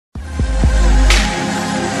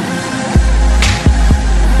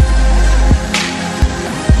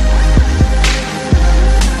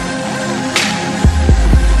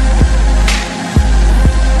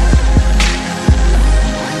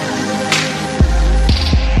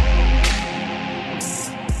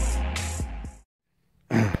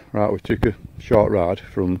Right, we took a short ride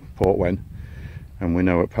from Porth Wen and we're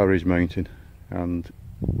now at Parys Mountain, and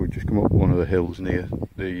we've just come up one of the hills near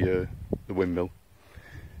the windmill.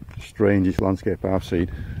 Strangest landscape I've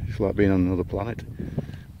seen. It's like being on another planet.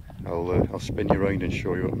 I'll spin you around and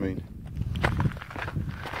show you what I mean.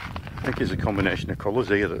 I think it's a combination of colours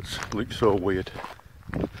here that looks so weird.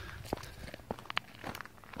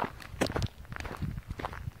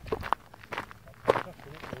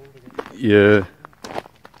 Yeah.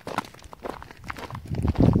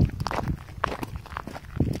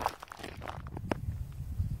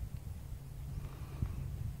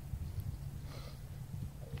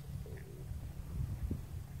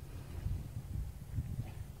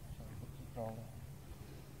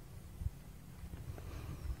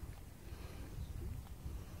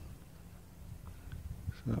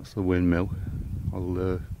 So that's the windmill.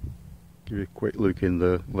 I'll give you a quick look in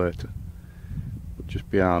there later. But just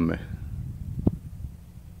behind me,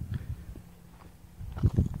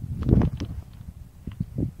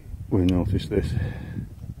 we noticed this.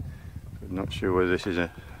 I'm not sure whether this is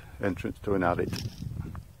an entrance to an attic.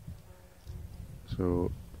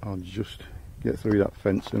 So I'll just get through that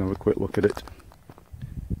fence and have a quick look at it.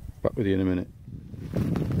 Back with you in a minute.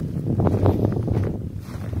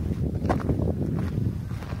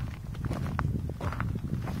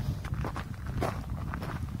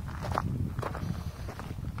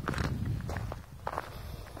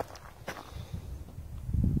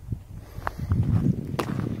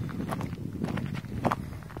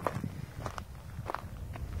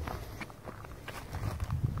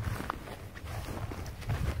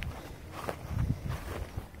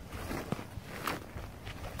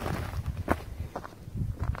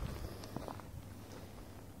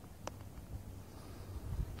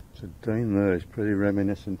 So down there is pretty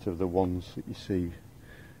reminiscent of the ones that you see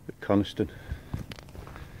at Coniston.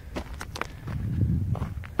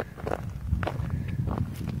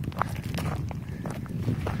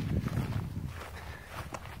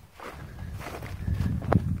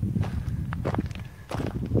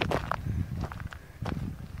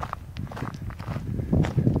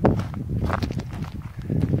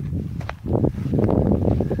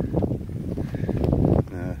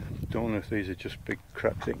 Don't know if these are just big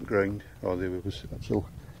cracks in ground or they were actual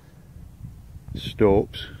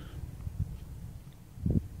stopes.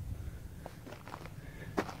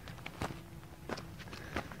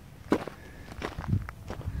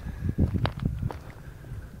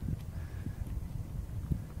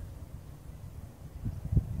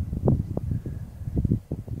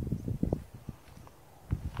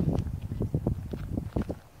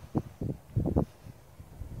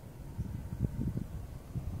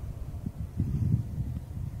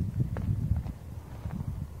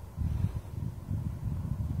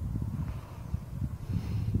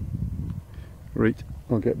 Right,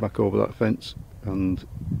 I'll get back over that fence and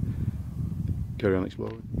carry on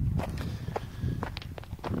exploring.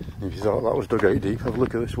 If you thought that was dug out deep, have a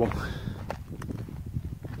look at this one.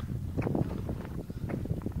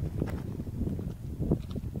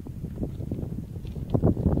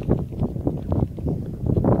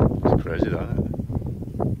 It's crazy, that, isn't it?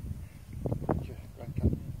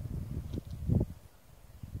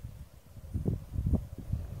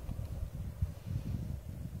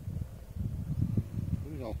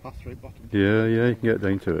 Path right bottom. Yeah, you can get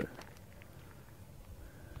down to it.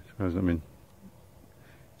 As I mean,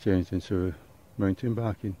 changed into a mountain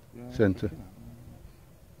biking centre.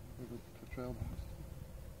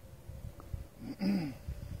 Not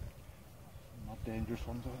dangerous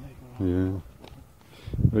ones, I think. Yeah.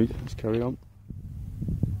 Right, let's carry on.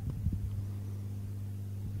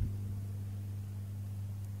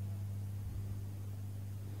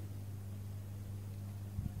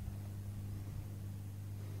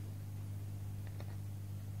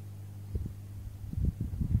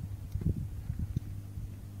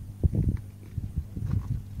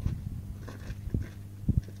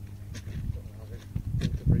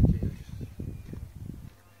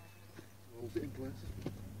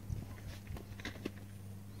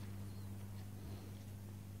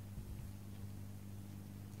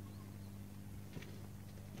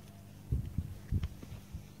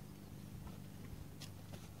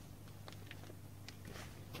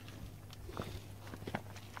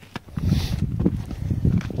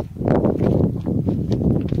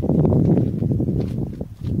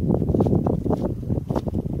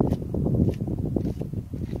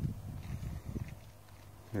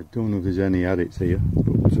 I don't know if there's any adits here,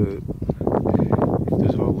 but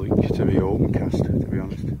there's all like to be open cast, to be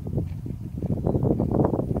honest.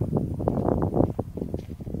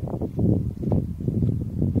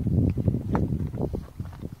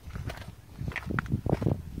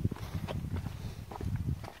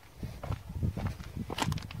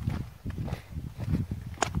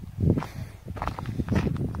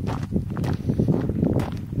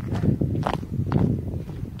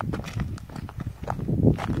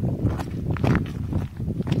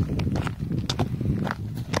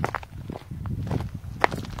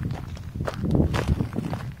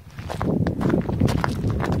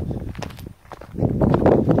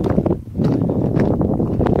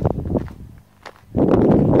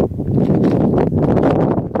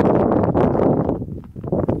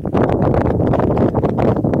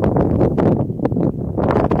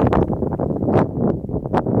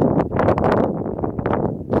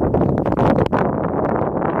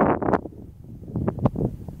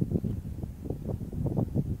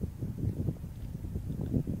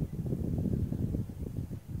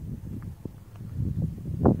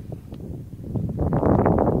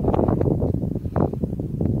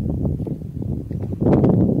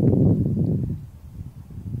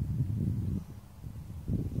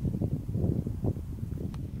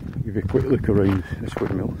 quick look around this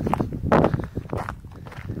windmill.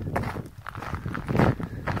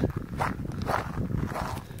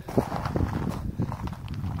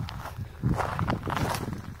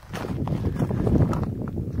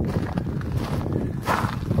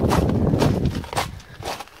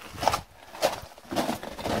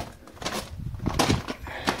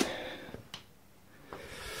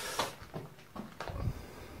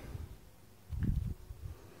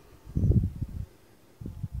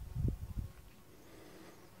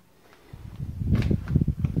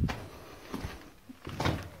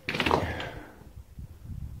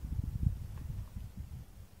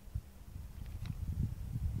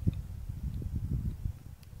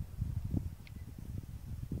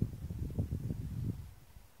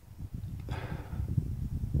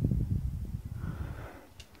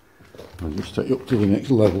 I'll just take you up to the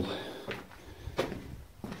next level.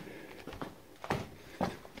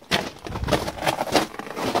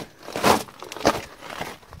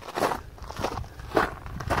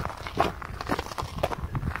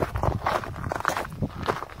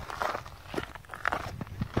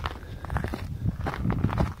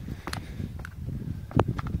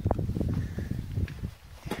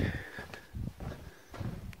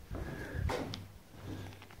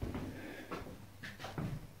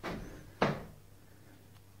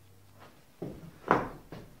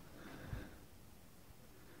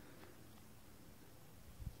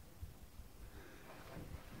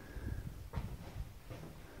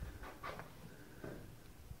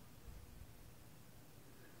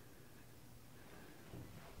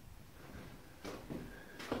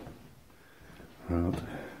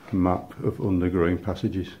 Map of underground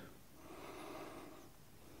passages.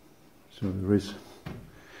 So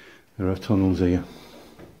there are tunnels here.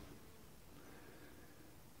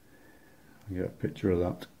 I'll get a picture of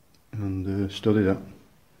that and study that.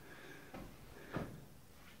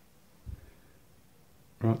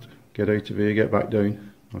 Right, get out of here, get back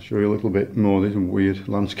down. I'll show you a little bit more. There's some weird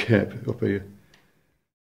landscape up here.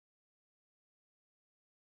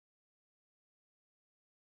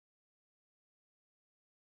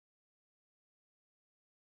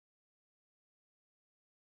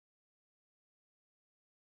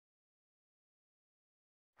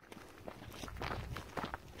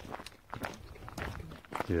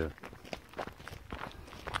 Yeah.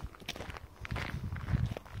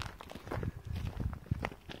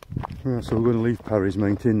 Right, so we're going to leave Parys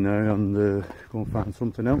Mountain now and go and find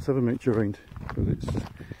something else, have a mitch around, because it's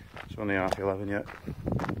only 11:30 yet.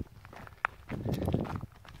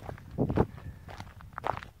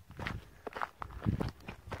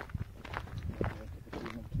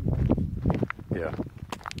 Yeah.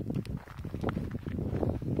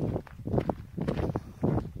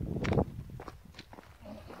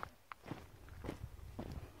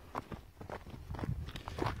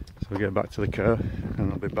 So we'll get back to the car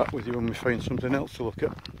and I'll be back with you when we find something else to look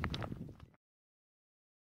at.